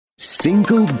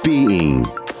Single Being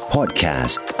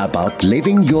Podcast about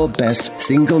living your best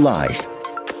single life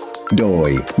โดย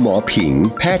หมอผิง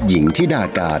แพทย์หญิงธิดา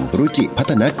การรุจิพั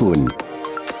ฒนกุล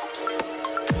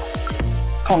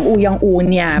ของอูยองอู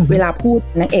เนี่ยเวลาพูด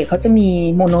นางเอกเขาจะมี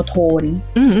โมโนโทน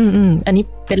อันนี้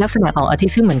เป็นลักษณะของออทิ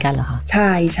ซึมเหมือนกันเหรอคะใ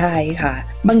ช่ใช่ค่ะ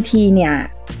บางทีเนี่ย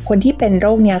คนที่เป็นโร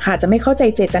คเนี่ยค่ะจะไม่เข้าใจ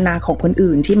เจตนาของคน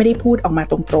อื่นที่ไม่ได้พูดออกมา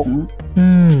ตรง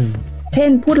ๆเช่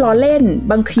นพูดล้อเล่น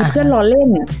บางทีเพื่อนล้อเล่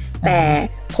นแต่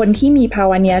คนที่มีภา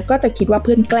วะเนี้ยก็จะคิดว่าเ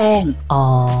พื่อนแกล้ง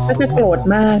ก็จะโกรธ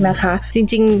มากนะคะจ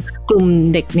ริงๆกลุ่ม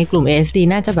เด็กในกลุ่ม ASD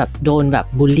น่าจะแบบโดนแบบ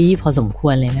บูลลี่พอสมคว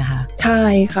รเลยนะคะใช่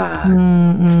ค่ะ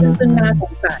ซึ่งน่าส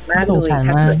งสารมากเลย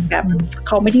ถ้าเกิดแบบเ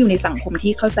ขาไม่ได้อยู่ในสังคม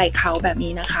ที่เข้าใจเขาแบบ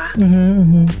นี้นะคะ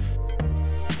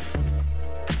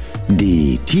ดี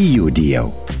ที่อยู่เดียว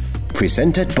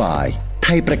Presented by ไท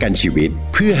ยประกันชีวิต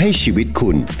เพื่อให้ชีวิตคุ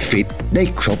ณฟิตได้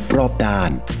ครบรอบด้า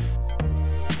น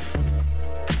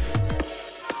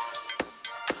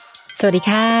สวัสดี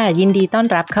ค่ะยินดีต้อน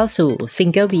รับเข้าสู่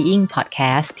Single Being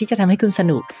Podcast ที่จะทำให้คุณส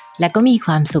นุกและก็มีค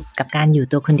วามสุขกับการอยู่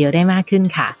ตัวคนเดียวได้มากขึ้น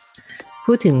ค่ะ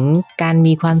พูดถึงการ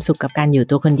มีความสุขกับการอยู่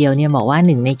ตัวคนเดียวเนี่ยบอกว่าห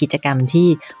นึ่งในกิจกรรมที่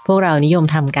พวกเรานิยม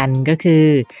ทำกันก็คือ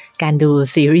การดู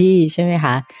ซีรีส์ใช่ไหมค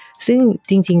ะซึ่ง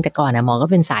จริงๆแต่ก่อนนะหมอก็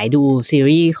เป็นสายดูซี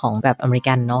รีส์ของแบบอเมริ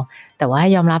กันเนาะแต่ว่า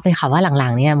ยอมรับเลยค่ะว่าหลั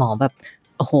งๆเนี่ยหมอแบบ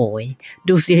โอ้โห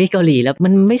ดูซีรีส์เกาหลีแล้วมั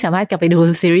นไม่สามารถกลับไปดู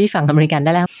ซีรีส์ฝั่งอเมริกันไ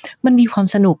ด้แล้วมันมีความ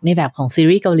สนุกในแบบของซี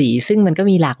รีส์เกาหลีซึ่งมันก็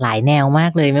มีหลากหลายแนวมา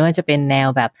กเลยไม่ว่าจะเป็นแนว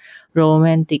แบบโรแม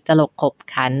นติกตลกขบ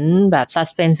ขันแบบซัส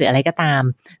เพนส์หรืออะไรก็ตาม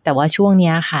แต่ว่าช่วง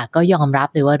นี้ค่ะก็ยอมรับ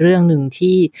เลยว่าเรื่องนึง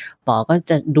ที่หมอก็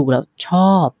จะดูแล้วช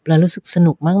อบแล้วรู้สึกส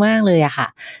นุกมากๆเลยอะค่ะ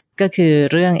ก็คือ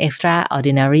เรื่อง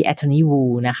Extraordinary Attorney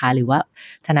Woo นะคะหรือว่า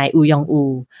ทนายอูยองอู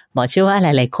หมอเชื่อว่าห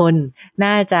ลายๆคน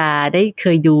น่าจะได้เค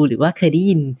ยดูหรือว่าเคยได้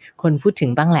ยินคนพูดถึ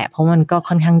งบ้างแหละเพราะมันก็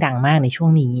ค่อนข้างดังมากในช่ว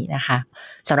งนี้นะคะ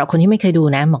สำหรับคนที่ไม่เคยดู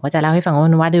นะหมอก็จะเล่าให้ฟังว่า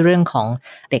มันว่าด้วยเรื่องของ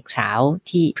เด็กสาว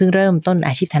ที่เพิ่งเริ่มต้นอ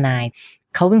าชีพทนาย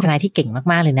เขาเป็นทนายที่เก่ง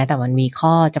มากๆเลยนะแต่มันมีข้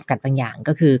อจำกัดบางอย่าง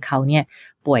ก็คือเขาเนี่ย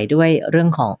ป่วยด้วยเรื่อง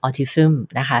ของออทิซึม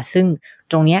นะคะซึ่ง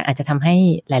ตรงนี้อาจจะทำให้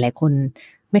หลายๆคน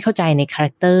ไม่เข้าใจในคาแร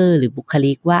คเตอร์หรือบุค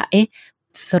ลิกว่าเอ๊ะ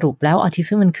สรุปแล้วออทิ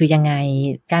ซึมมันคือยังไง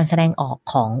การแสดงออก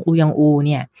ของอูยองอูเ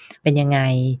นี่ยเป็นยังไง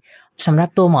สำหรับ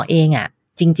ตัวหมอเองอ่ะ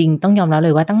จริงๆต้องยอมรับเล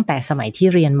ยว่าตั้งแต่สมัยที่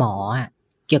เรียนหมออ่ะ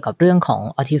เกี่ยวกับเรื่องของ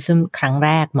ออทิซึมครั้งแร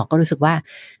กหมอก็รู้สึกว่า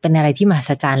เป็นอะไรที่มหั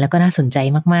ศจรรย์แล้วก็น่าสนใจ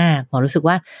มากๆหมอรู้สึก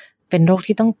ว่าเป็นโรค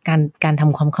ที่ต้องการท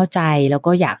ำความเข้าใจแล้ว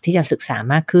ก็อยากที่จะศึกษา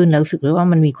มากขึ้นแล้วรู้สึกว่า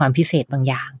มันมีความพิเศษบาง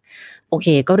อย่างโอเค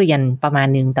ก็เรียนประมาณ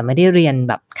นึงแต่ไม่ได้เรียน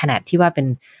แบบขนาดที่ว่าเป็น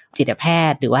จิตแพ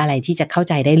ทย์หรือว่าอะไรที่จะเข้า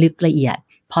ใจได้ลึกละเอียด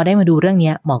พอได้มาดูเรื่อง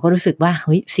นี้หมอก็รู้สึกว่าเ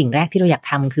ฮ้ยสิ่งแรกที่เราอยาก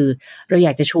ทำคือเราอย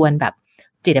ากจะชวนแบบ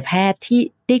จิตแพทย์ที่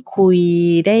ได้คุย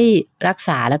ได้รักษ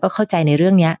าแล้วก็เข้าใจในเรื่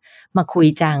องนี้มาคุย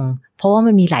จังเพราะว่า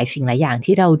มันมีหลายสิ่งหลายอย่าง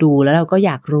ที่เราดูแล้วเราก็อ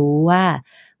ยากรู้ว่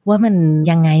ามัน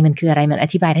ยังไงมันคืออะไรมันอ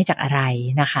ธิบายได้จากอะไร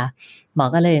นะคะหมอ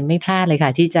ก็เลยไม่พลาดเลยค่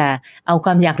ะที่จะเอาคว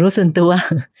ามอยากรู้ส่วนตัว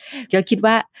ก็คิด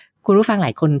ว่าคุณผู้ฟังหล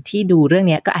ายคนที่ดูเรื่อง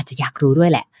นี้ก็อาจจะอยากรู้ด้ว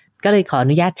ยแหละก็เลยขออ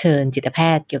นุญาตเชิญจิตแพ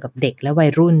ทย์เกี่ยวกับเด็กและวัย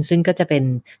รุ่นซึ่งก็จะเป็น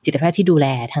จิตแพทย์ที่ดูแล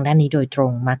ทางด้านนี้โดยตร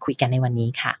งมาคุยกันในวันนี้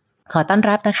ค่ะขอต้อน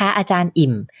รับนะคะอาจารย์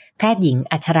อิ่มแพทย์หญิง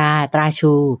อัชราตรา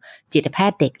ชูจิตแพ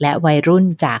ทย์เด็กและวัยรุ่น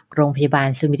จากโรงพยาบาล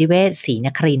สมิติเวชศรีน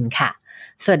ครินทร์ค่ะ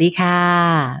สวัสดีค่ะ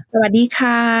สวัสดี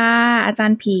ค่ะอาจา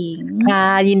รย์ผิงค่ะ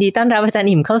ยินดีต้อนรับอาจารย์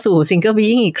อิ่มเข้าสู่ Single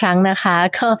Being อีกครั้งนะคะ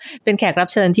ก็เป็นแขกรับ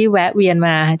เชิญที่แวะเวียนม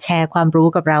าแชร์ความรู้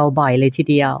กับเราบ่อยเลยที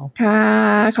เดียวค่ะ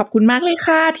ขอบคุณมากเลย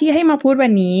ค่ะที่ให้มาพูดวั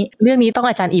นนี้เรื่องนี้ต้อง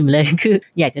อาจารย์อิ่มเลยคือ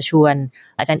อยากจะชวน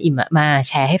อาจารย์อิ่มมาแ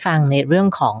ชร์ให้ฟังในเรื่อง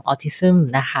ของออทิซึม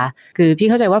นะคะคือพี่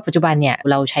เข้าใจว่าปัจจุบันเนี่ย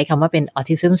เราใช้คำว่าเป็น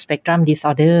Autism Spectrum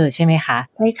Disorder ใช่ไหมคะ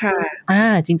ใช่ค่ะ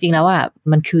จริงๆแล้ว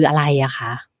มันคืออะไรอะค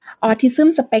ะAutism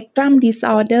Spectrum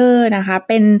Disorder นะคะ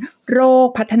เป็นโรค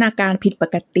พัฒนาการผิดป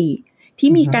กติที่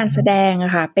มีการแสดง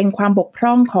ค่ะเป็นความบกพ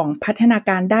ร่องของพัฒนา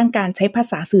การด้านการใช้ภา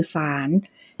ษาสื่อสาร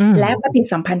และปฏิ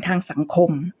สัมพันธ์ทางสังค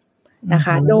มนะค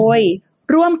ะโดย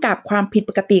ร่วมกับความผิด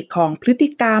ปกติของพฤติ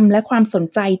กรรมและความสน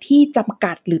ใจที่จำ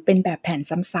กัดหรือเป็นแบบแผน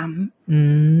ซ้ำ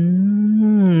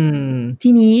ๆที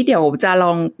นี้เดี๋ยวจะล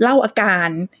องเล่าอาการ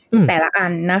แต่ละอั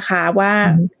นนะคะว่า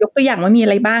ยกตัวอย่างว่ามีอะ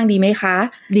ไรบ้างดีไหมคะ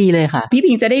ดีเลยค่ะพี่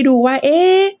ผิงจะได้ดูว่า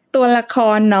ตัวละค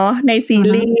รเนาะในซี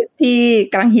รีส์ที่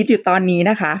กำลังฮิตอยู่ตอนนี้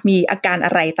นะคะมีอาการอ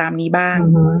ะไรตามนี้บ้าง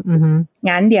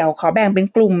งั้นเดี๋ยวขอแบ่งเป็น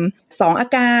กลุ่ม2อา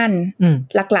การ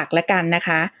หลักๆแล้วกันนะค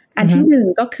ะอันที่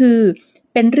1ก็คือ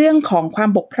เป็นเรื่องของความ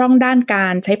บกพร่องด้านกา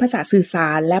รใช้ภาษาสื่อสา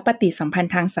รและปฏิสัมพัน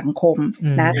ธ์ทางสังคม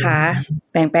นะคะ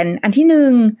แบ่งเป็นอันที่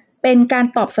1เป็นการ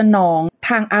ตอบสนองท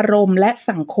างอารมณ์และ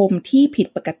สังคมที่ผิด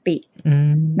ปกติ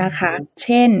นะคะเ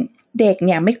ช่นเด็กเ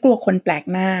นี่ยไม่กลัวคนแปลก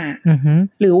หน้า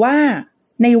หรือว่า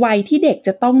ในวัยที่เด็กจ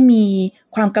ะต้องมี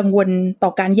ความกังวลต่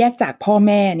อการแยกจากพ่อแ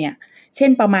ม่เนี่ยเช่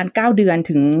นประมาณ9เดือน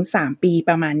ถึง3ปี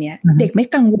ประมาณเนี้ยเด็กไม่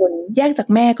กังวลแยกจาก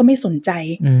แม่ก็ไม่สนใจ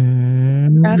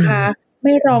นะคะไ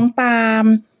ม่ร้องตาม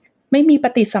ไม่มีป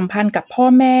ฏิสัมพันธ์กับพ่อ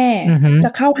แม่จะ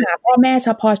เข้าหาพ่อแม่เฉ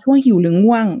พาะช่วงหิวหรือ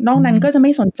ง่วงนอกนั้นก็จะไ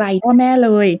ม่สนใจพ่อแม่เล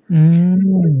ย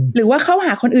หรือว่าเข้าห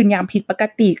าคนอื่นอย่างผิดปก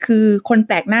ติคือคนแ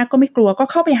ปลกหน้าก็ไม่กลัวก็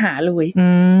เข้าไปหาเลย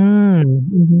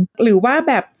หรือว่า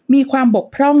แบบมีความบก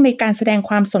พร่องในการแสดง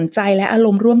ความสนใจและอาร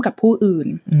มณ์ร่วมกับผู้อื่น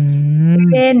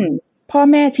เช่นพ่อ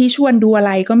แม่ชี้ชวนดูอะไ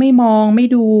รก็ไม่มองไม่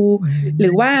ดูหรื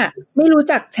อว่าไม่รู้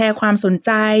จักแชร์ความสนใ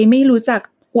จไม่รู้จัก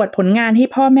อวดผลงานให้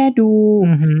พ่อแม่ดู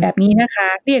แบบนี้นะคะ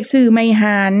เรียกชื่อไม่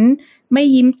หันไม่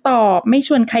ยิ้มตอบไม่ช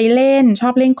วนใครเล่นชอ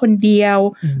บเล่นคนเดียว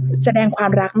แสดงควา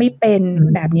มรักไม่เป็น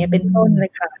แบบนี้เป็นต้นเล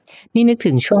ยค่ะนี่นึก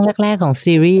ถึงช่วงแรกๆของ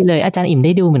ซีรีส์เลยอาจารย์อิ่มไ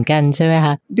ด้ดูเหมือนกันใช่ไหมค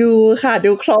ะดูค่ะ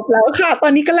ดูครบแล้วค่ะตอ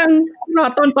นนี้กำลังรอ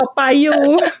ตอนต่อไปอยู่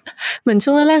เหมือนช่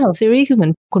วงแรกๆของซีรีส์คือเหมือ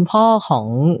นคุณพ่อของ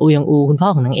อูยองอูคุณพ่อ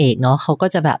ของนางเอกเนาะเขาก็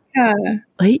จะแบบ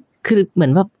เฮ้ยคือเหมื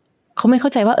อนแบบเขาไม่เข้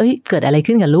าใจว่าเกิดอะไร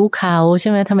ขึ้นกับลูกเขาใช่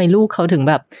ไหมทำไมลูกเขาถึง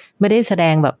แบบไม่ได้แสด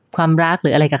งแบบความรักหรื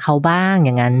ออะไรกับเขาบ้างอ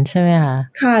ย่างนั้นใช่ไหมคะ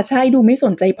ค่ะใช่ดูไม่ส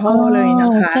นใจพ่อเลยนะ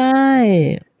คะใช่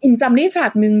อิ่มจำได้ฉา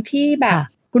กนึงที่แบบ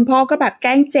คุณพ่อก็แบบแก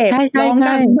ล้งเจ็บร้อง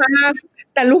ดังมาก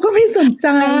แต่ลูกก็ไม่สนใจ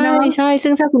เนาะใช่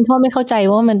ซึ่งถ้าคุณพ่อไม่เข้าใจ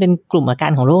ว่ามันเป็นกลุ่มอากา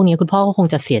รของโรคนี้คุณพ่อก็คง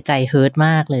จะเสียใจเฮิร์ตม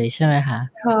ากเลยใช่ไหมคะ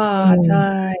ค่ะใช่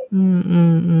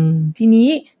ทีนี้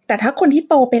แต่ถ้าคนที่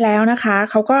โตไปแล้วนะคะ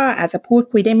เขาก็อาจจะพูด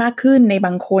คุยได้มากขึ้นในบ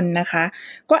างคนนะคะ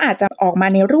ก็อาจจะออกมา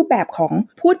ในรูปแบบของ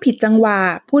พูดผิดจังหวะ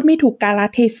พูดไม่ถูกกาล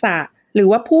เทศะหรือ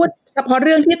ว่าพูดเฉพาะเ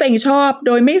รื่องที่ตัวเองชอบโ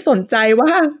ดยไม่สนใจว่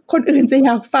าคนอื่นจะอย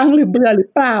ากฟังหรือเบื่อหรือ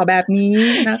เปล่าแบบนี้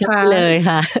นะคะใช่เลย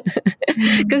ค่ะ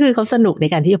ก็คือเขาสนุกใน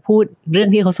การที่จะพูดเรื่อง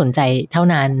ที่เขาสนใจเท่า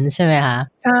นั้นใช่ไหมคะ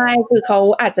ใช่คือเขา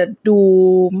อาจจะดู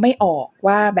ไม่ออก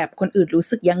ว่าแบบคนอื่นรู้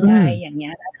สึกยังไงอย่างเงี้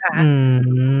ยนะคะ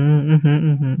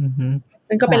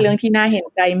ซึ่งก็เป็นเรื่องที่น่าเห็น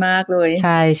ใจมากเลยใ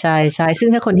ช่ๆๆซึ่ง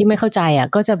ถ้าคนที่ไม่เข้าใจอ่ะ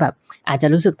ก็จะแบบอาจจะ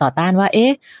รู้สึกต่อต้านว่าเอ๊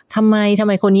ะทำไ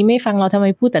มคนนี้ไม่ฟังเราทำไม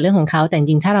พูดแต่เรื่องของเขาแต่จ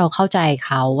ริงๆถ้าเราเข้าใจเ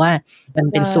ขาว่ามัน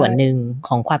เป็นส่วนหนึ่งข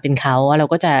องความเป็นเขาเรา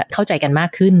ก็จะเข้าใจกันมาก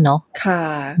ขึ้นเนาะค่ะ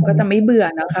ก็จะไม่เบื่อ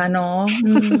นะคะเนาะ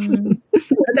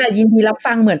ก็จะยินดีรับ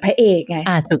ฟังเหมือนพระเอกไง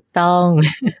ถูกต้อง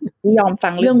ที่ยอมฟั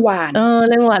งเรื่องหวาน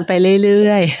เรื่องหวานไปเ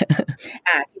รื่อย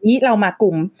ๆทีนี้เรามาก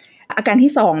ลุ่มอาการ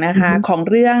ที่2นะคะของ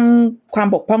เรื่องความ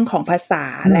บกพร่องของภาษา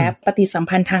และปฏิสัม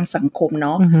พันธ์ทางสังคมเน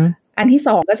าะอันที่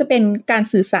2ก็จะเป็นการ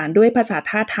สื่อสารด้วยภาษา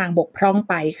ท่าทางบกพร่อง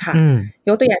ไปค่ะย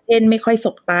กตัวอย่างเช่นไม่ค่อยส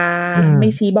บตาไม่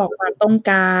ชี้บอกความต้อง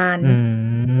การ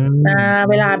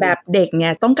เวลาแบบเด็กเนี่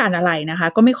ยต้องการอะไรนะคะ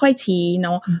ก็ไม่ค่อยชี้เน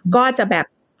าะก็จะแบบ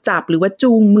จับหรือว่า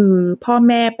จูงมือพ่อ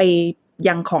แม่ไป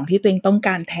ยังของที่ตัวเองต้องก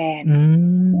ารแทน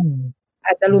อ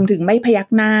าจจะรวมถึงไม่พยัก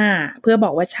หน้าเพื่อบ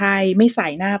อกว่าใช่ไม่สา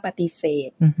ยหน้าปฏิเสธ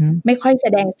ไม่ค่อยแส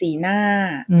ดงสีหน้า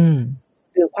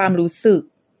หรือความรู้สึก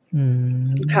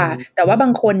ค่ะแต่ว่าบา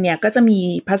งคนเนี่ยก็จะมี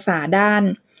ภาษาด้าน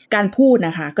การพูดน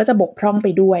ะคะก็จะบกพร่องไป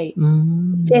ด้วย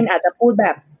เช่นอาจจะพูดแบ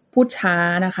บพูดช้า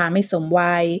นะคะไม่สม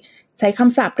วัยใช้ค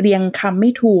ำศัพท์เรียงคำไม่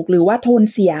ถูกหรือว่าโทน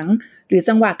เสียงหรือ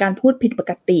จังหวะการพูดผิดป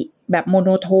กติแบบโมโน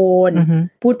โทน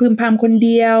พูดพึมพำคนเ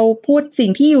ดียวพูดสิ่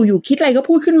งที่อยู่คิดอะไรก็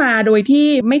พูดขึ้นมาโดยที่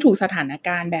ไม่ถูกสถานก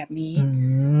ารณ์แบบนี้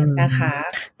นะคะ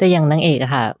แต่อย่างนางเอกอ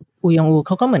ะค่ะอูยองอูเ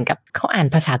ขาก็เหมือนกับเขาอ่าน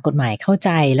ภาษากฎหมายเข้าใจ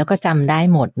แล้วก็จำได้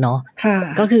หมดเนาะ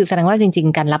ก็คือแสดงว่าจริง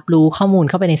ๆการรับรู้ข้อมูล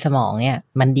เข้าไปในสมองเนี่ย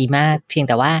มันดีมากเพียง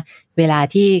แต่ว่าเวลา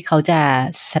ที่เขาจะ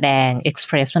แสดง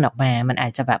express มันออกมามันอา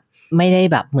จจะแบบไม่ได้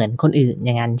แบบเหมือนคนอื่นอ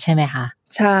ย่างนั้นใช่ไหมคะ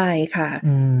ใช่ค่ะ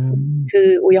คือ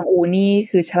อูยองอูนี่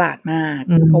คือฉลาดมาก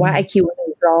เพราะว่า IQ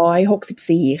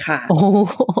 164ค่ะ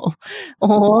โ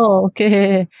อเค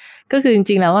ก็คือจ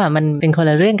ริงๆแล้วอ่ะมันเป็นคน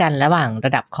ละเรื่องกันระหว่างร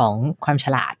ะดับของความฉ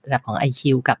ลาดระดับของ IQ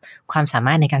กับความสาม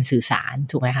ารถในการสื่อสาร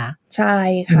ถูกไหมคะใช่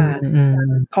ค่ะ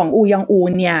ของอูยองอู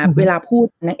เนี่ยเวลาพูด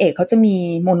นางเอกเขาจะมี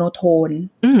โมโนโทน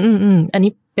อัน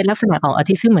นี้เป็นลักษณะของออ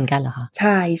ทิซึมเหมือนกันเหรอคะใ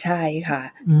ช่ใช่ค่ะ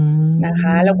นะค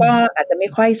ะแล้วก็อาจจะไม่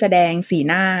ค่อยแสดงสี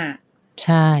หน้าใ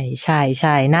ช่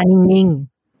หน้านิ่ง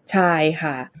ๆใช่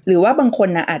ค่ะหรือว่าบางคน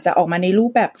นะอาจจะออกมาในรู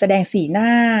ปแบบแสดงสีหน้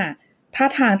าท่า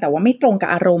ทางแต่ว่าไม่ตรงกับ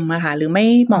อารมณ์อะค่ะหรือไม่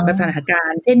เหมาะกับสถานกา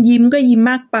รณ์เช่นยิ้มก็ยิ้ม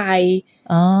มากไป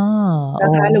นะ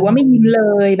คะหรือว่าไม่ยิ้มเล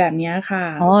ยแบบนี้ค่ะ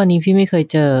นี่พี่ไม่เคย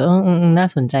เจอน่า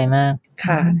สนใจมาก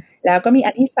ค่ะแล้วก็มี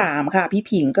อันที่3ค่ะพี่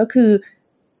ผิงก็คือ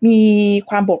มี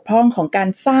ความบกพร่องของการ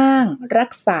สร้างรั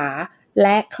กษาแล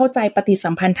ะเข้าใจปฏิ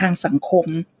สัมพันธ์ทางสังคม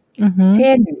เ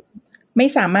ช่นไม่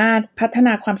สามารถพัฒน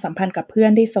าความสัมพันธ์กับเพื่อ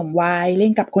นได้สมวัยเล่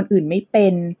นกับคนอื่นไม่เป็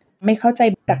นไม่เข้าใจ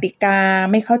กติกา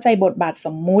ไม่เข้าใจบทบาทส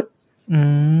มมุติ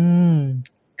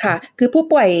ค่ะคือผู้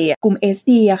ป่วยกลุ่ม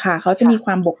SD อะค่ะเขาจะมีค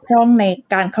วามบกพร่องใน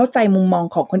การเข้าใจมุมมอง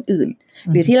ของคนอื่น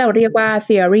หรือที่เราเรียกว่า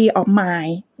theory of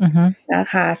mind นะ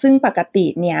คะซึ่งปกติ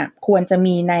เนี่ยควรจะ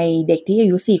มีในเด็กที่อา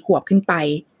ยุ4 ขวบขึ้นไป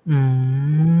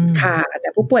ค่ะแต่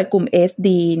ผู้ป่วยกลุ่ม SD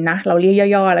นะเราเรียก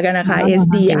ย่อๆแล้วกันนะคะ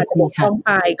SD อาจจะบกพร่องไ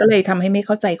ปก็เลยทำให้ไม่เ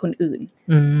ข้าใจคนอื่น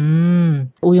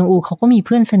อูยองอูเขาก็มีเ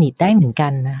พื่อนสนิทได้เหมือนกั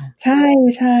นนะคะใช่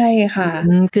ใช่ค่ะ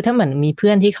คือถ้าเหมือนมีเพื่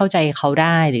อนที่เข้าใจเขาไ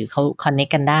ด้หรือเขาคอนเนค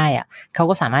กันได้อะเขา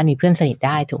ก็สามารถมีเพื่อนสนิทไ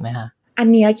ด้ถูกไหมคะอัน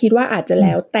นี้คิดว่าอาจจะแ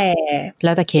ล้วแต่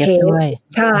เคสด้วย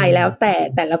ใช่แล้ว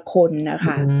แต่ละคนนะค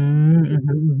ะ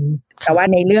แต่ว่า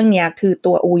ในเรื่องนี้คือ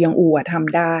ตัวอูยังอูท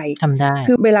ำได้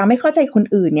คือเวลาไม่เข้าใจคน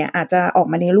อื่นเนี่ยอาจจะออก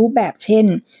มาในรูปแบบเช่น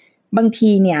บาง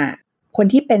ทีเนี่ยคน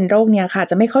ที่เป็นโรคเนี่ยค่ะ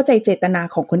จะไม่เข้าใจเจตนา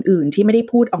ของคนอื่นที่ไม่ได้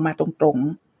พูดออกมาตรง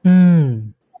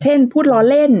ๆเช่นพูดล้อ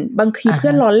เล่นบางทีเพื่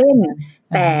อนล้อเล่น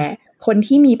แต่คน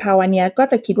ที่มีภาวะเนี้ยก็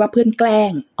จะคิดว่าเพื่อนแกล้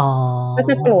งก็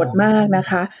จะโกรธมากนะ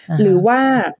คะหรือว่า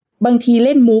บางทีเ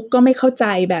ล่นมุกก็ไม่เข้าใจ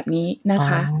แบบนี้นะค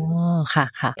ะ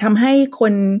ค่ะทำให้ค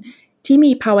นที่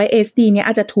มีภาวะ SD เนี่ยอ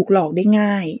าจจะถูกหลอกได้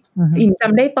ง่ายอินจ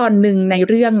ำได้ตอนหนึ่งใน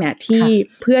เรื่องเนี่ยที่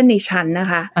เพื่อนในชั้นนะ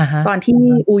คะตอนที่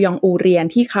อูยองอูเรียน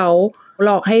ที่เขาหล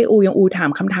อกให้อูยองอูถาม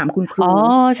คำถามคุณครู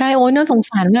ใช่โอ้ยน่าสง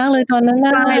สารมากเลยตอนนั้น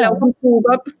ใช่แล้วคุณครู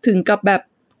ก็ถึงกับแบบ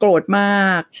โกรธมา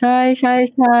กใช่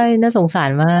น่าสงสาร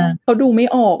มากเขาดูไม่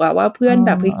ออกอะว่าเพื่อนแ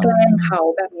บบแกล้งเขา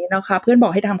แบบนี้นะคะเพื่อนบอ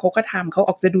กให้ทำเขาก็ทำเขา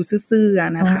ออกจะดูซื่อ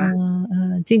ๆนะคะ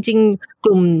จริงๆก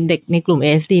ลุ่มเด็กในกลุ่ม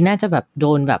SD น่าจะแบบโด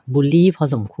นแบบบูลลี่พอ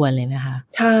สมควรเลยนะคะ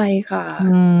ใช่ค่ะ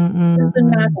ซึ่ง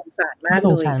น่าสงสารมาก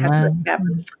เลยถ้าเกิดแบบ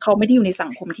เขาไม่ได้อยู่ในสั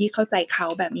งคมที่เข้าใจเขา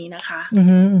แบบนี้นะคะ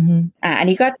อัน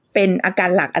นี้ก็เป็นอาการ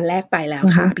หลักอันแรกไปแล้ว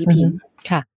ค่ะพี่พิมพ์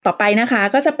ต่อไปนะคะ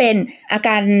ก็จะเป็นอา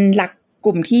การหลักก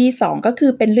ลุ่มที่2ก็คื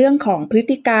อเป็นเรื่องของพฤ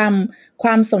ติกรรมคว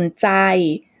ามสนใจ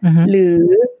หรือ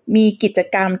มีกิจ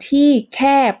กรรมที่แค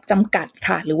บจำกัด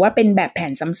ค่ะหรือว่าเป็นแบบแผ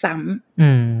นซ้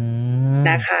ำๆ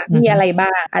นะคะมีอะไรบ้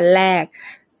างอันแรก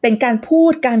เป็นการพู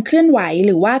ดการเคลื่อนไหวห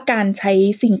รือว่าการใช้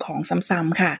สิ่งของซ้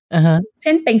ำๆค่ะเ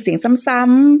ช่นเป็นเสียงซ้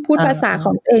ำๆพูดภาษาข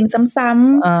องตัวเองซ้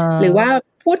ำๆหรือว่า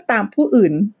พูดตามผู้อื่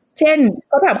นเช่นเ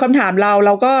ขาถามคำถามเ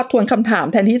ราก็ทวนคำถาม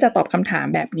แทนที่จะตอบคำถาม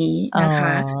แบบนี้นะค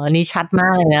ะอันนี้ชัดมา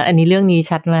กเลยนะอันนี้เรื่องนี้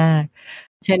ชัดมาก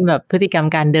เช่นแบบพฤติกรรม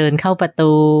การเดินเข้าประ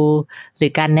ตูหรื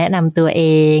อการแนะนำตัวเอ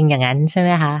งอย่างนั้นใช่ไห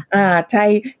มคะใช่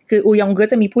คืออูยองก็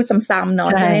จะมีพูดซ้ำๆเนาะ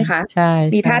ใช่ไหมคะใช่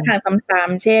มีท่าทางซ้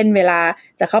ำๆเช่นเวลา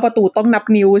จะเข้าประตูต้องนับ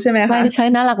นิ้วใช่ไหมคะใช่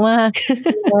น่ารักมาก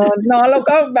เนาะแล้ว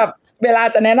ก็แบบเวลา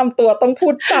จะแนะนำตัวต้องพู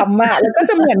ดซ้ำอะแล้วก็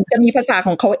จะเหมือนจะมีภาษาข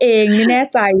องเขาเองไม่แน่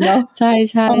ใจเนาะใช่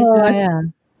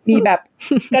มีแบบ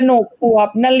กนกขวบ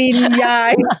นลินยา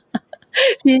ย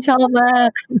พี่ชอบมาก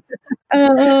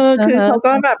คือเขา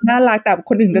ก็แบบน่ารักแต่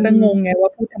คนอื่นก็จะงงไงว่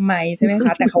าพูดทำไมใช่ไหมค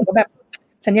ะแต่เขาก็แบบ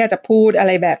ฉันอยากจะพูดอะไ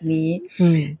รแบบนี้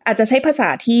อาจจะใช้ภาษา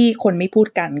ที่คนไม่พูด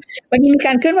กันบางทีมีก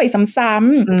ารเคลื่อนไหวซ้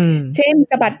ำๆเช่น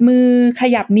สะบัดมือข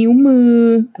ยับนิ้วมือ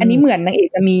อันนี้เหมือนนางเอก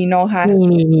จะมีเนาะค่ะ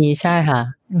มีใช่ค่ะ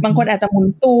บางคนอาจจะหมุน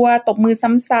ตัวตบมือ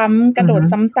ซ้ำๆกระโดด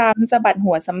ซ้ำๆสะบัด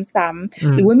หัวซ้ำ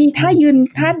ๆหรือว่ามีท่ายืน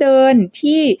ท่าเดิน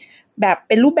ที่แบบเ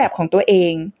ป็นรูปแบบของตัวเอ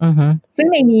งซึ่ง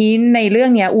ในเรื่อ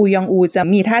งนี้อูยองอูจะ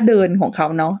มีท่าเดินของเขา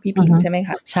เนาะพี่พิมพ์ใช่ไหมค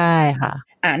ะใช่ค่ะ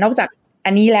นอกจากอั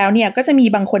นนี้แล้วเนี่ยก็จะมี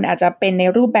บางคนอาจจะเป็นใน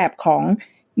รูปแบบของ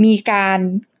มีการ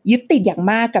ยึดติดอย่าง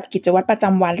มากกับกิจวัตรประจ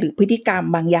ำวันหรือพฤติกรรม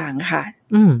บางอย่างค่ะ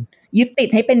ยึดติด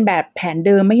ให้เป็นแบบแผนเ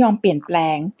ดิมไม่ยอมเปลี่ยนแปล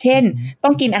งเช่นต้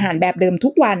องกินอาหารแบบเดิมทุ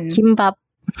กวันคิม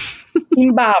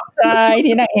บับใช่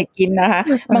ที่นางเอกกินนะคะ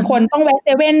บางคนต้องแวะ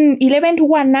7-11ทุก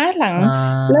วันนะหลัง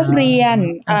เลิกเรียน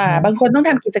บางคนต้องท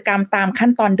ำกิจกรรมตามขั้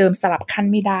นตอนเดิมสลับขั้น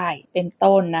ไม่ได้เป็น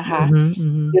ต้นนะคะ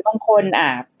หรือบางคน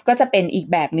ก็จะเป็นอีก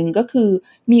แบบนึงก็คือ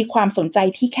มีความสนใจ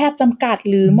ที่แคบจำกัด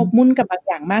หรือหมกมุ่นกับบาง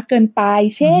อย่างมากเกินไป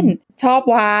เช่นชอบ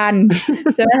วาน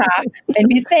ใช่ไหมคะเป็น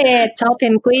พิเศษชอบเพ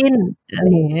นกวินอะไร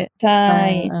อย่างเงี้ยใช่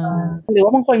หรือว่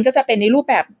าบางคนก็จะเป็นในรูป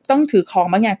แบบต้องถือของ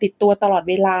บางอย่างติดตัวตลอด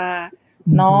เวลา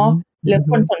เนาะหรือ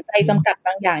คนสนใจจำกัดบ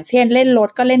างอย่างเช่นเล่นรถ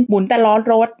ก็เล่นหมุนแต่ล้อ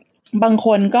รถบางค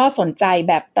นก็สนใจ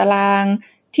แบบตาราง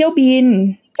เที่ยวบิน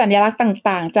สัญลักษณ์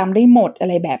ต่างๆจำได้หมดอะ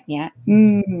ไรแบบเนี้ย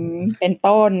เป็น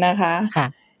ต้นนะคะ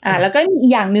แล้วก็อี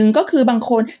กอย่างนึงก็คือบาง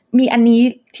คนมีอันนี้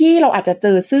ที่เราอาจจะเจ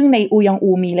อซึ่งในอูยอง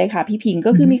อูมีเลยค่ะพี่พิง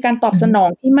ก็คือมีการตอบสนอง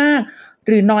ที่มากห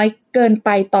รือน้อยเกินไป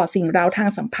ต่อสิ่งเร้าทาง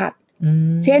สัมผัส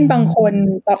เช่นบางคน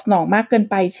ตอบสนองมากเกิน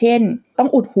ไปเช่นต้อง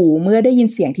อุดหูเมื่อได้ยิน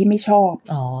เสียงที่ไม่ชอบ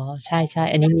ใช่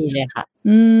อันนี้มีเลยค่ะ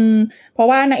เพราะ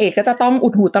ว่านางเอกก็จะต้องอุ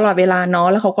ดหูตลอดเวลาเนาะ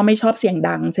แล้วเขาก็ไม่ชอบเสียง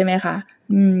ดังใช่ไหมคะ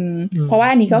เพราะว่า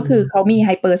อันนี้ก็คือเขามี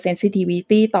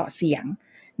hypersensitivity ต่อเสียง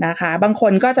นะคะบางค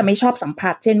นก็จะไม่ชอบสัม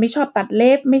ผัสเช่นไม่ชอบตัดเ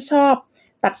ล็บไม่ชอบ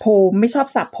ตัดผมไม่ชอบ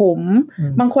สระผม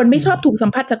บางคนไม่ชอบถูกสั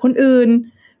มผัสจากคนอื่น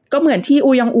ก็เหมือนที่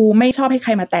อูยองอูไม่ชอบให้ใค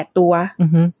รมาแตะตัว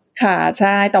ค่ะใ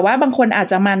ช่แต่ว่าบางคนอาจ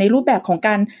จะมาในรูปแบบของก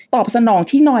ารตอบสนอง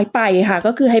ที่น้อยไปค่ะ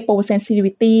ก็คือ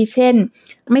hypersensitivity เช่น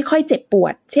ไม่ค่อยเจ็บปว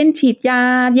ดเช่นฉีดยา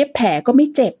เย็บแผลก็ไม่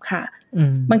เจ็บค่ะ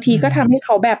บางทีก็ทำให้เข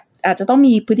าแบบอาจจะต้อง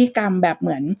มีพฤติกรรมแบบเห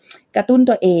มือนกระตุ้น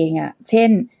ตัวเองอ่ะเช่น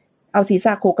เอาศีรษ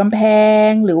ะโขกกำแพง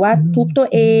หรือว่าทุบตัว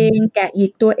เองแกะหยิ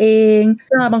กตัวเอง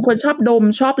บางคนชอบดม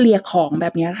ชอบเลียของแบ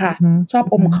บนี้ค่ะชอบ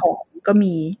อมของก็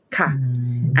มีค่ะ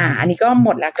อันนี้ก็หม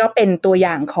ดแล้วก็เป็นตัวอ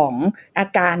ย่างของอา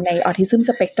การใน Autism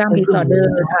Spectrum Disorder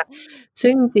ค่ะ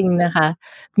ซึ่งจริงนะคะ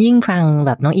ยิ่งฟังแ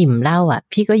บบน้องอิ่มเล่าอ่ะ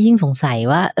พี่ก็ยิ่งสงสัย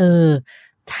ว่า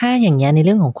ถ้าอย่างเงี้ยในเ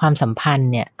รื่องของความสัมพันธ์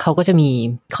เนี่ยเขาก็จะมี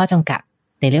ข้อจำกัด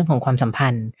ในเรื่องของความสัมพั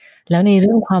นธ์แล้วในเ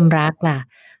รื่องความรักล่ะ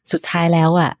สุดท้ายแล้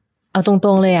วอ่ะเอาตร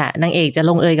งๆเลยอ่ะนางเอกจะ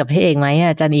ลงเอยกับพระเอกไหมอ่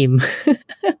ะจันอิ่ม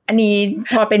อันนี้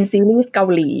พอเป็นซีรีส์เกา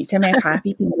หลีใช่ไหมคะ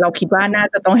พี่พิมเราคิดว่าน่า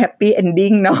จะต้องแฮปปี้เอนดิ้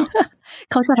งเนาะ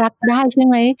เขาจะรักได้ใช่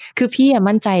ไหมคือพี่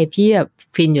มั่นใจพี่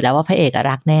ฟินอยู่แล้วว่าพระเอก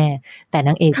รักแน่แต่น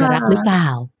างเอกจะรักหรือเปล่า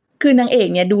คือนางเอก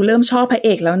เนี่ยดูเริ่มชอบพระเอ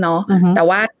กแล้วเนาะแต่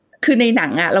ว่าคือในหนั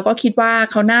งอ่ะเราก็คิดว่า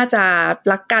เขาน่าจะ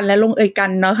รักกันและลงเอยกั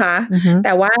นเนาะคะแ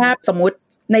ต่ว่าสมมุติ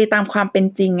ในตามความเป็น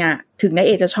จริงอ่ะถึงนางเ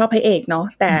อกจะชอบพระเอกเนาะ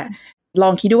แต่ลอ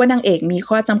งคิดดูว่านางเอกมี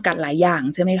ข้อจำกัดหลายอย่าง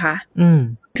ใช่ไหมคะ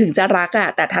ถึงจะรักอ่ะ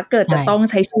แต่ถ้าเกิดจะต้อง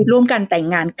ใช้ชีวิตร่วมกันแต่ง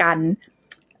งานกัน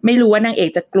ไม่รู้ว่านางเอก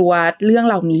จะกลัวเรื่อง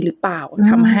เหล่านี้หรือเปล่า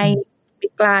ทำให้ไม่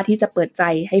กล้าที่จะเปิดใจ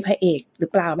ให้พระเอกหรือ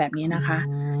เปล่าแบบนี้นะคะ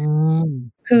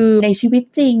คือในชีวิต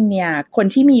จริงเนี่ยคน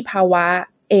ที่มีภาวะ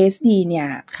ASD เนี่ย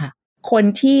คน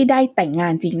ที่ได้แต่งงา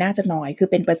นจริงน่าจะน้อยคือ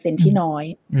เป็นเปอร์เซ็นต์ที่น้อย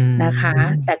นะคะ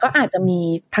แต่ก็อาจจะมี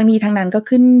ทั้งนี้ทั้งนั้นก็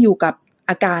ขึ้นอยู่กับ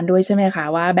อาการด้วยใช่ไหมคะ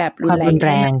ว่าแบบรุนแ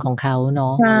รงของเขาเนา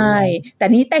ะใช่แต่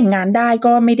นี้แต่งงานได้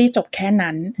ก็ไม่ได้จบแค่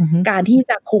นั้นการที่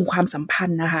จะคงความสัมพัน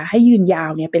ธ์นะคะให้ยืนยา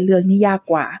วเนี่ยเป็นเรื่องที่ยาก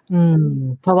กว่า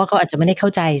เพราะว่าเขาอาจจะไม่ได้เข้า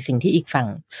ใจสิ่งที่อีกฝั่ง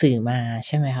สื่อมาใ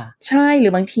ช่ไหมคะใช่หรื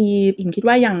อบางทีอิงคิด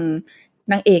ว่าอย่าง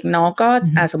นางเอกเนาะก็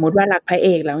สมมติว่ารักพระเอ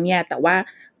กแล้วเนี่ยแต่ว่า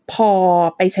พอ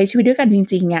ไปใช้ชีวิตด้วยกันจ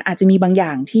ริงๆเนี่ยอาจจะมีบางอย่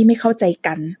างที่ไม่เข้าใจ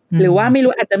กันหรือว่าไม่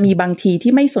รู้อาจจะมีบางที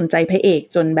ที่ไม่สนใจพระเอก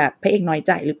จนแบบพระเอกน้อยใ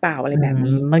จหรือเปล่าอะไรแบบ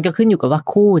นี้มันก็ขึ้นอยู่กับว่า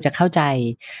คู่จะเข้าใจ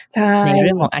ในเ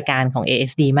รื่องของอาการของ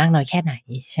ASD มากน้อยแค่ไหน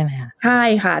ใช่ไหมคะใช่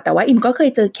ค่ะแต่ว่าอิมก็เคย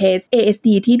เจอเคส ASD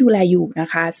ที่ดูแลอยู่นะ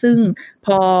คะซึ่งพ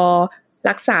อ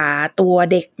รักษาตัว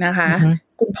เด็กนะคะ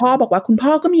คุณพ่อบอกว่าคุณพ่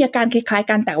อก็มีอาการคล้ายๆ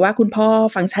กันแต่ว่าคุณพ่อ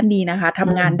ฟังก์ชันดีนะคะท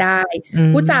ำงานได้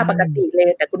พูดจาปกติเล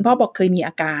ยแต่คุณพ่อบอกเคยมี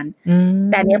อาการ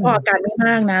แต่เนี้ยพออาการไม่ม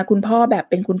ากนะคุณพ่อแบบ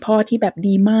เป็นคุณพ่อที่แบบ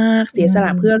ดีมากเสียสล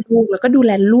ะเพื่อลูกแล้วก็ดูแ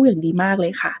ลลูกอย่างดีมากเล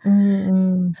ยค่ะ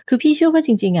คือพี่เชื่อว่าจ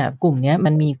ริงๆอ่ะกลุ่มเนี้ย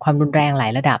มันมีความรุนแรงหลา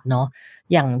ยระดับเนาะ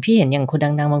อย่างพี่เห็นอย่างคน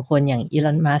ดังๆบางคนอย่างอีล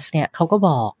อนมัสก์เนี่ยเขาก็บ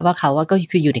อกว่าเขาก็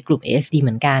คืออยู่ในกลุ่ม ASD เห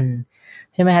มือนกัน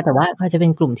ใช่ไหมคะแต่ว่าเขาจะเป็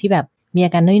นกลุ่มที่แบบมีอ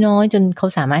าการน้อยๆจนเขา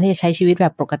สามารถที่จะใช้ชีวิตแบ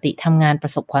บปกติทำงานปร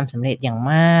ะสบความสำเร็จอย่าง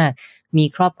มากมี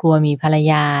ครอบครัวมีภรร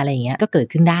ยาอะไรอย่างเงี้ยก็เกิด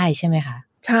ขึ้นได้ใช่ไหมคะ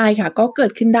ใช่ค่ะก็เกิ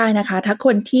ดขึ้นได้นะคะถ้าค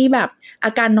นที่แบบอ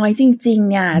าการน้อยจริงๆ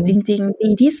เนี่ยจริงๆ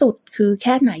ดีที่สุดคือแ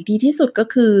ค่ไหนดีที่สุดก็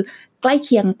คือใกล้เ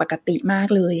คียงปกติมาก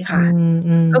เลยค่ะ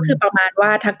ก็คือประมาณว่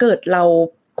าถ้าเกิดเรา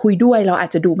คุยด้วยเราอา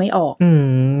จจะดูไม่ออก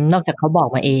นอกจากเขาบอก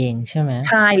มาเองใช่ไหม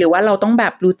ใช่หรือว่าเราต้องแบ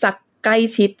บรู้จักใกล้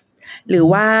ชิดหรือ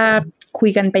ว่าคุ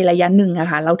ยกันไประยะหนึ่งอะ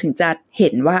ค่ะเราถึงจะเห็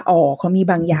นว่าอ๋อเขามี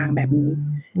บางอย่างแบบนี้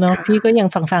เนาะพี่ก็ยัง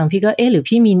ฟังพี่ก็หรือ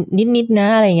พี่มีนิดๆนะ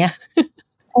อะไรเงี้ย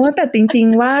แต่จริง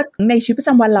ๆว่าในชีวิตประจ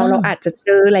ำวันเราอาจจะเจ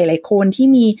อหลายๆคนที่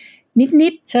มีนิ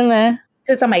ดๆใช่ไหม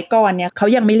คือสมัยก่อนเนี่ยเขา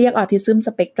ยังไม่เรียก Autism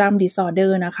Spectrum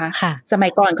Disorder นะคะสมั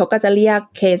ยก่อนเขาก็จะเรียก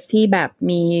เคสที่แบบ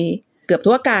มีเกือบทุ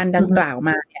กอาการดังกล่าวม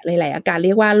าเนี่ยหลายๆอาการเ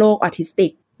รียกว่าโรคออทิสติ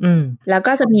กแล้ว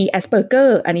ก็จะมี Asperger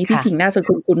อันนี้พี่ผิงน่าจะ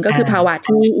คุ้นๆก็คือภาวะ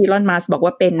ที่อีลอนมัสก์บอก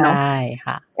ว่าเป็นเนาะใช่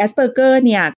ค่ะ Asperger เ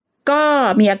นี่ยก็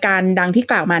มีอาการดังที่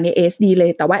กล่าวมาใน ASD เล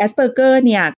ยแต่ว่า Asperger เ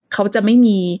นี่ยเขาจะไม่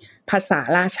มีภาษา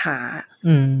ล่าช้า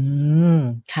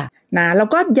ค่ะนะแล้ว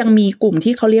ก็ยังมีกลุ่ม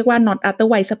ที่เขาเรียกว่า not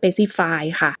otherwise specified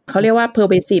ค่ะเขาเรียกว่า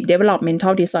pervasive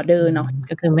developmental disorder เนาะ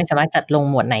ก็คือไม่สามารถจัดลง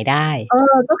หมวดไหนได้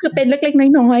ก็คือเป็นเล็ก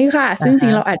ๆน้อยๆค่ะซึ่งจริ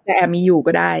งเราอาจจะแอบมีอยู่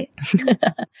ก็ได้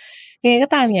ยังไงก็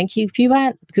ตามอย่างคิดพี่ว่า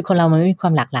คือคนเรามันมีควา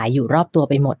มหลากหลายอยู่รอบตัว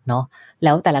ไปหมดเนาะแ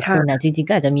ล้วแต่ละคนนะจริงๆ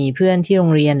ก็อาจจะมีเพื่อนที่โร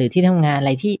งเรียนหรือที่ทำงานอะไ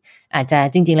รที่อาจจะ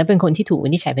จริงๆแล้วเป็นคนที่ถูกวิ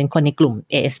นิจฉัยเป็นคนในกลุ่ม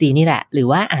ASD นี่แหละหรือ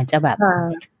ว่าอาจจะแบบ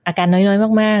อาการน้อย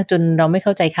ๆมากๆจนเราไม่เข้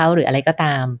าใจเขาหรืออะไรก็ต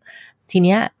ามทีเ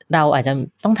นี้ยเราอาจจะ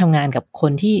ต้องทำงานกับค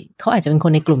นที่เขาอาจจะเป็นค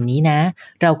นในกลุ่มนี้นะ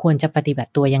เราควรจะปฏิบั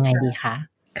ติตัวยังไงดีคะ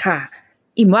ค่ะ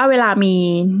อิ่มว่าเวลามี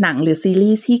หนังหรือซี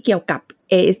รีส์ที่เกี่ยวกับ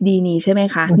ASD นี้ใช่ไหม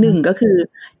คะหนึ่งก็คือ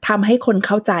ทำให้คนเ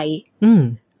ข้าใจ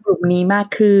กลุ่มนี้มาก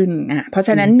ขึ้นเพราะฉ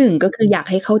ะนั้นหนึ่งก็คืออยาก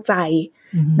ให้เข้าใจ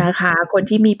นะคะคน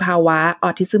ที่มีภาวะ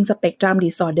Autism Spectrum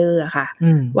Disorder อะค่ะ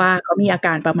ว่าเขามีอาก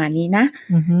ารประมาณนี้นะ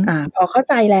พอเข้า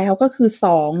ใจแล้วก็คือส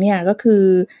องเนี่ยก็คือ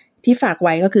ที่ฝากไ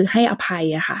ว้ก็คือให้อภัย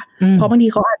อะค่ะเพราะบางที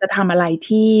เขาอาจจะทำอะไร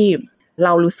ที่ เร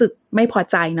ารู้สึกไม่พอ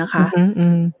ใจนะคะ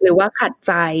หรือว่าขัดใ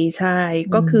จใช่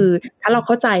ก็คือถ้าเราเ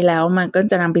ข้าใจแล้วมันก็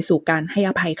จะนำไปสู่การให้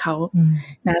อภัยเขา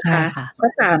นะคะข้อ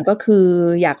3ก็คือ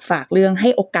อยากฝากเรื่องให้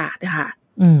โอกาสค่ะ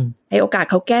ให้โอกาส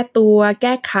เขาแก้ตัวแ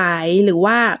ก้ไขหรือ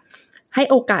ว่าให้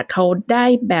โอกาสเขาได้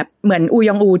แบบเหมือนอูย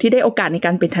องอูที่ได้โอกาสในก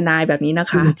ารเป็นทนายแบบนี้นะ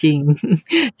คะจริง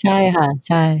ๆใช่ค่ะ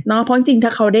ใช่เนาะเพราะจริงถ้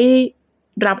าเขาได้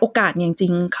รับโอกาสจริ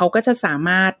งๆเขาก็จะสาม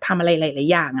ารถทำอะไรหลาย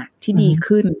ๆอย่างอ่ะที่ดี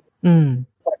ขึ้น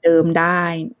กว่าเดิมได้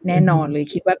แน่นอนเลย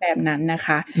คิดว่าแบบนั้นนะค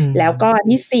ะแล้วก็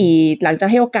ที่4หลังจาก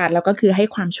ให้โอกาสแล้วก็คือให้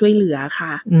ความช่วยเหลือค่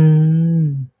ะ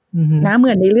นะเห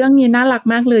มือนในเรื่องนี้น่ารัก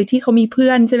มากเลยที่เขามีเพื่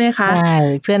อนใช่ไหมคะใช่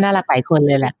เพื่อนน่ารักหลายคนเ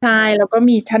ลยแหละใช่แล้วก็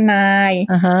มีทนาย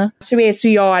ชเวซ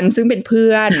ยอนซึ่งเป็นเพื่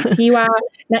อน ที่ว่า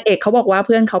นางเอกเขาบอกว่าเ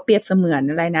พื่อนเขาเปรียบเสมือน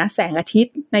อะไรนะแสงอาทิต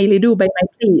ย์ในฤดูใบไม้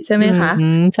ผลิใช่ไหมคะ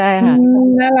ใช่ค่ะ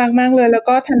น่ารักมากเลยแล้ว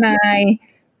ก็ทนาย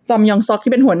จอมยองซอก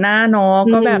ที่เป็นหัวหน้าเนาะ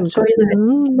ก็แบบช่วยเลย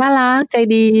น่ารักใจ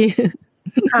ดี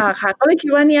ค่ะก็เลยคิด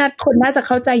ว่าเนี่ยคนน่าจะเ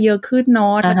ข้าใจเยอะขึ้นเนา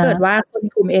ะถ้าเกิดว่าคน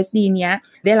กลุ่ม SD เนี้ย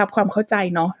ได้รับความเข้าใจ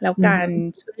เนาะแล้วการ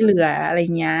ช่วยเหลืออะไร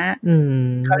เงี้ย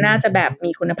เขาน่าจะแบบ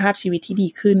มีคุณภาพชีวิตที่ดี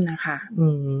ขึ้นนะคะ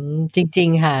จริง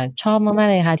ๆค่ะชอบมาก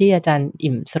ๆเลยค่ะที่อาจารย์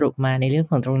อิ่มสรุปมาในเรื่อง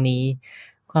ของตรงนี้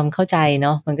ความเข้าใจเน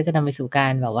าะมันก็จะนำไปสู่กา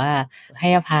รแบบว่าให้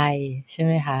อภัยใช่ไ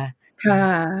หมคะค่ะ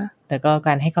แต่ก็ก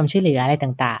ารให้ความช่วยเหลืออะไร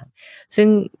ต่างๆซึ่ง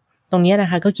ตรงนี้นะ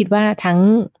คะก็คิดว่าทั้ง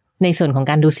ในส่วนของ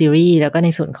การดูซีรีส์แล้วก็ใน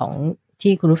ส่วนของ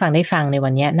ที่คุณผู้ฟังได้ฟังในวั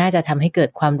นนี้น่าจะทำให้เกิด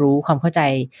ความรู้ความเข้าใจ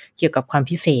เกี่ยวกับความ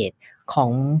พิเศษของ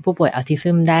ผู้ป่วยออทิซึ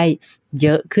มได้เย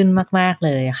อะขึ้นมากๆเ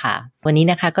ลยค่ะวันนี้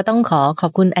นะคะก็ต้องขอ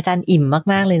บคุณอาจารย์อิ่ม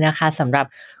มากๆเลยนะคะสำหรับ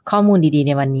ข้อมูลดีๆใ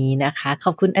นวันนี้นะคะข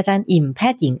อบคุณอาจารย์อิ่มแพ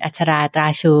ทย์หญิงอัชราตรา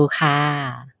ชูค่ะ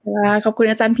ขอบคุณ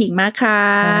อาจารย์ผิงมากค่ะ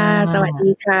สวัสดี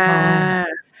ค่ะ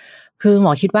คือหม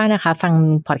อคิดว่านะคะฟัง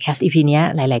พอดแคสต์ EP นี้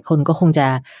หลายๆคนก็คงจะ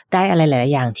ได้อะไรหลา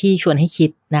ยๆอย่างที่ชวนให้คิด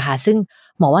นะคะซึ่ง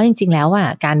หมอว่าจริงๆแล้วอ่ะ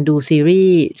การดูซีรี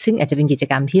ส์ซึ่งอาจจะเป็นกิจ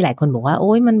กรรมที่หลายคนบอกว่าโ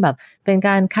อ๊ยมันแบบเป็นก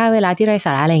ารฆ่าเวลาที่ไร้ส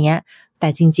าระอะไรเงี้ยแต่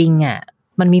จริงๆอ่ะ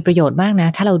มันมีประโยชน์มากนะ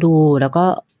ถ้าเราดูแล้วก็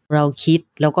เราคิด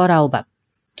แล้วก็เราแบบ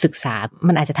ศึกษา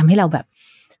มันอาจจะทำให้เราแบบ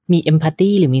มีเอมพัต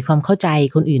ตีหรือมีความเข้าใจ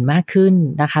คนอื่นมากขึ้น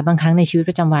นะคะบางครั้งในชีวิต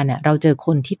ประจำวันอ่ะเราเจอค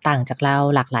นที่ต่างจากเรา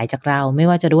หลากหลายจากเราไม่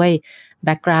ว่าจะด้วยแ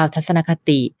บ็คกราวด์ทัศนค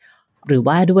ติหรือ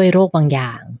ว่าด้วยโรคบางอย่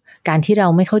างการที่เรา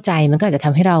ไม่เข้าใจมันก็อาจจะท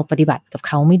ำให้เราปฏิบัติกับเ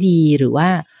ขาไม่ดีหรือว่า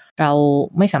เรา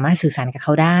ไม่สามารถสื่อสารกับเข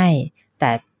าได้แต่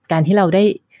การที่เราได้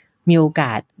มีโอก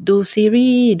าสดูซี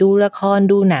รีส์ดูละคร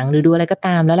ดูหนังหรือดูอะไรก็ต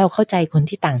ามแล้วเราเข้าใจคน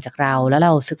ที่ต่างจากเราแล้วเร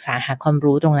าศึกษาหาความ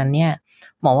รู้ตรงนั้นเนี่ย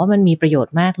หมอว่ามันมีประโยช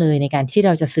น์มากเลยในการที่เร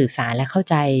าจะสื่อสารและเข้า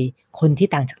ใจคนที่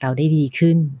ต่างจากเราได้ดี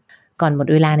ขึ้นก่อนหมด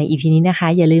เวลาใน EP นี้นะคะ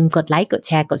อย่าลืมกดไลค์กดแ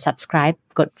ชร์กด Subscribe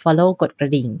กด Follow กดกร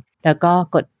ะดิ่งแล้วก็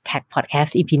กด Tag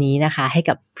Podcast EP นี้นะคะให้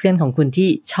กับเพื่อนของคุณที่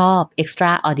ชอบ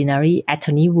Extraordinary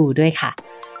Attorney Wu ด้วยค่ะ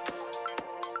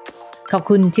ขอบ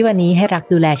คุณที่วันนี้ให้รัก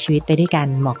ดูแลชีวิตไปด้วยกัน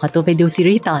หมอขอตัวไปดูซี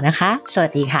รีส์ต่อนะคะสวั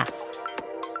สดีค่ะ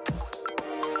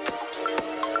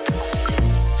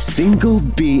Single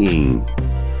Being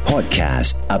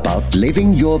Podcast about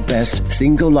living your best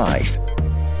single life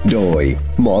โดย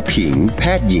หมอผิงแพ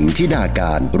ทย์หญิงธิดาก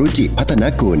ารรุจิพัฒน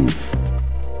กุล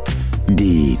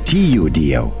ดีที่อยู่เ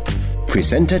ดียว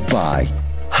Presented by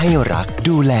ให้รัก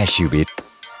ดูแลชีวิต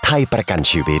ไทยประกัน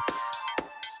ชีวิต